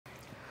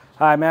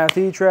Hi, I'm Matt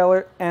with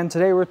eTrailer, and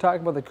today we're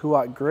talking about the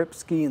Kuat Grip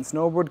Ski and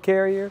Snowboard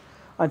Carrier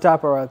on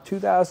top of our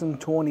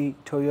 2020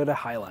 Toyota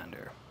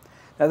Highlander.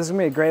 Now this is going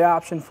to be a great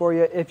option for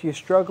you if you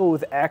struggle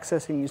with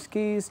accessing your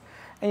skis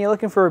and you're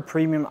looking for a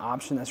premium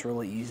option that's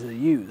really easy to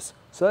use.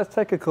 So let's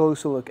take a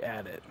closer look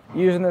at it.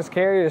 Using this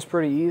carrier is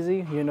pretty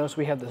easy. You'll notice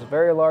we have this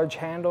very large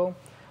handle.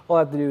 All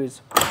I have to do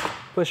is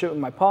push it with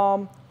my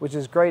palm, which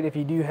is great if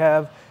you do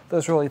have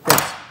those really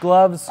thick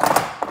gloves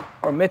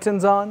or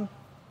mittens on.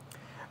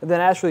 And then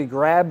actually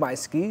grab my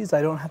skis.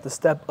 I don't have to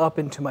step up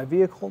into my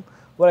vehicle.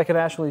 What I can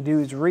actually do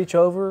is reach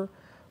over,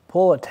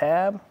 pull a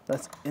tab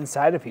that's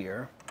inside of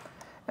here,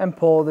 and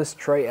pull this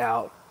tray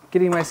out,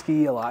 getting my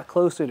ski a lot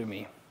closer to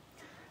me.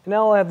 And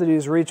now all I have to do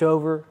is reach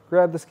over,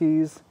 grab the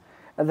skis,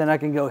 and then I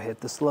can go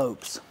hit the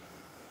slopes.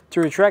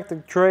 To retract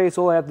the trays,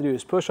 all I have to do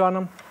is push on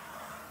them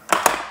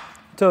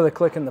until they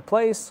click into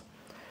place,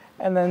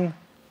 and then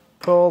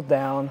pull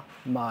down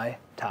my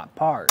top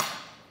part.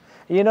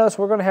 You notice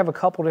we're going to have a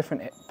couple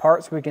different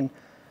parts we can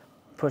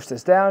push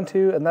this down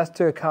to, and that's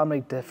to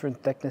accommodate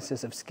different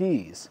thicknesses of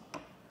skis.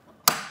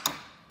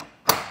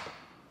 And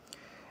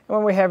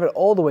when we have it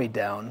all the way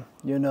down,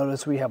 you'll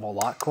notice we have a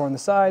lock core on the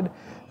side.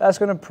 That's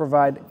going to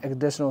provide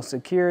additional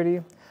security,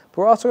 but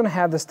we're also going to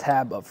have this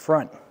tab up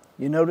front.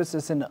 You notice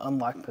it's in the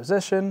unlock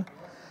position.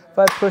 If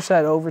I push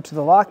that over to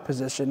the lock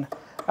position,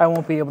 I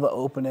won't be able to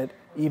open it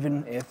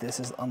even if this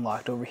is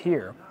unlocked over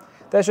here.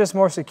 That's just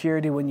more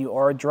security when you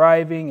are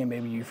driving and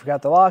maybe you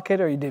forgot to lock it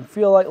or you didn't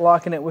feel like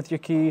locking it with your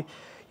key. You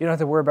don't have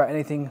to worry about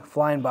anything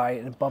flying by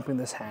and bumping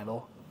this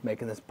handle,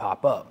 making this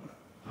pop up.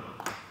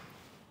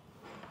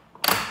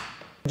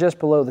 Just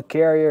below the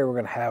carrier, we're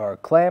going to have our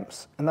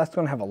clamps, and that's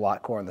going to have a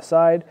lock core on the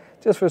side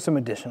just for some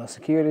additional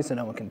security so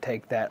no one can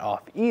take that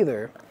off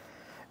either.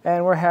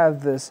 And we'll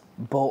have this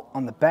bolt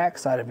on the back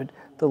side of it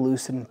to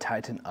loosen and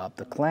tighten up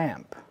the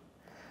clamp.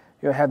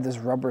 You'll have this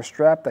rubber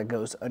strap that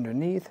goes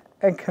underneath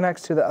and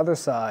connects to the other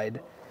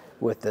side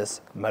with this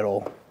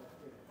metal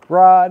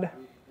rod.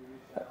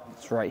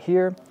 It's right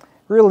here.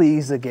 Really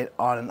easy to get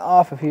on and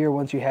off of here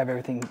once you have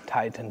everything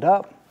tightened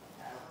up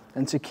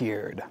and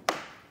secured.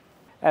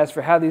 As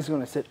for how these are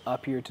going to sit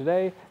up here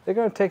today, they're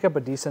going to take up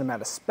a decent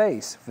amount of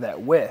space for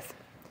that width.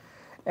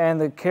 And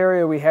the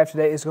carrier we have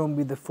today is going to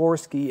be the 4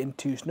 ski and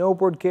 2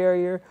 snowboard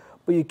carrier,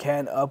 but you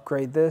can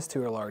upgrade this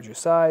to a larger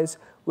size,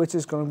 which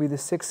is going to be the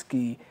 6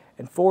 ski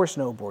and 4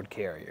 snowboard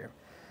carrier.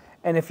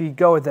 And if you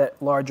go with that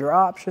larger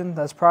option,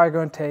 that's probably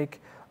going to take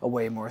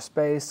away more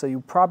space, so you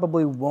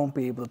probably won't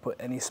be able to put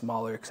any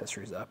smaller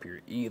accessories up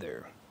here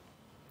either.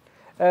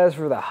 As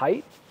for the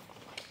height,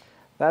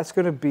 that's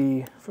going to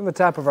be from the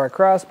top of our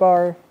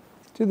crossbar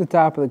to the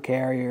top of the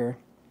carrier,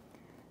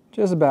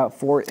 just about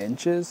 4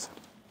 inches,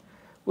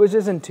 which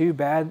isn't too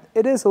bad.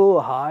 It is a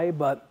little high,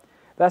 but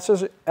that's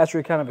just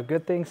actually kind of a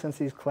good thing since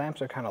these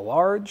clamps are kind of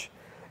large.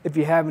 If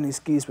you have any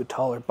skis with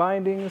taller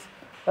bindings,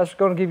 that's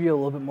going to give you a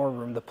little bit more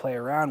room to play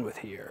around with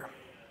here.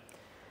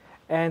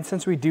 And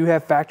since we do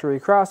have factory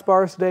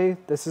crossbars today,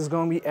 this is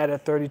going to be at a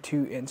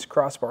 32-inch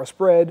crossbar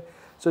spread,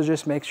 so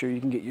just make sure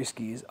you can get your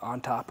skis on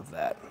top of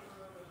that.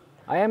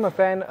 I am a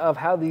fan of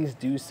how these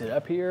do sit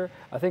up here.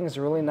 I think it's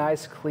a really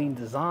nice, clean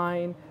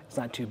design. It's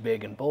not too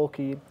big and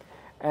bulky,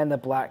 and the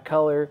black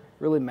color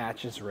really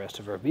matches the rest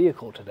of our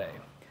vehicle today.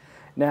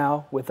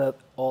 Now, with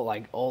all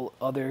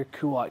other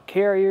Kuat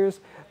carriers,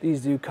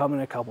 these do come in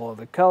a couple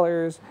other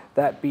colors,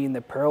 that being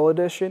the Pearl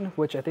Edition,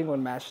 which I think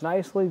would match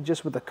nicely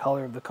just with the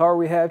color of the car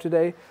we have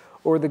today,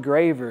 or the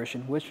gray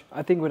version, which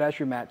I think would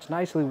actually match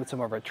nicely with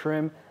some of our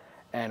trim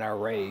and our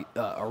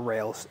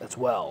rails as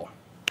well.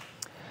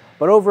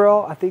 But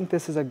overall, I think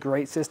this is a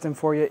great system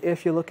for you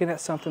if you're looking at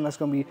something that's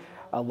going to be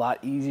a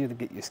lot easier to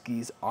get your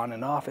skis on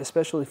and off,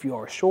 especially if you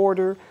are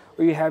shorter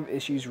or you have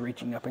issues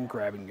reaching up and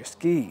grabbing your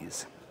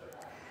skis.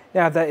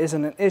 Now, if that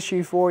isn't an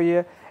issue for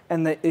you,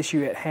 and the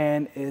issue at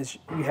hand is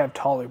you have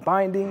taller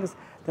bindings,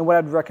 then what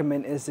I'd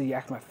recommend is the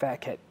Yakima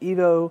Fat Cat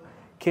Evo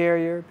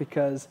carrier,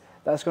 because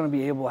that's going to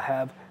be able to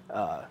have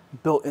a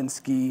built-in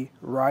ski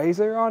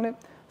riser on it,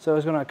 so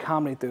it's going to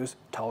accommodate those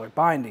taller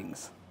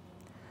bindings.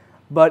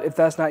 But if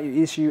that's not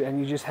your issue and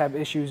you just have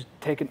issues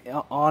taking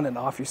on and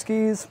off your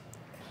skis,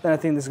 then I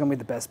think this is going to be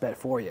the best bet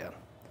for you.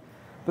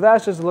 But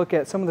that's just a look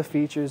at some of the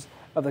features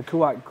of the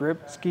Kuat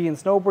Grip Ski and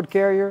Snowboard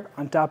Carrier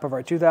on top of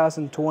our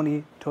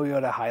 2020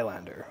 Toyota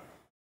Highlander.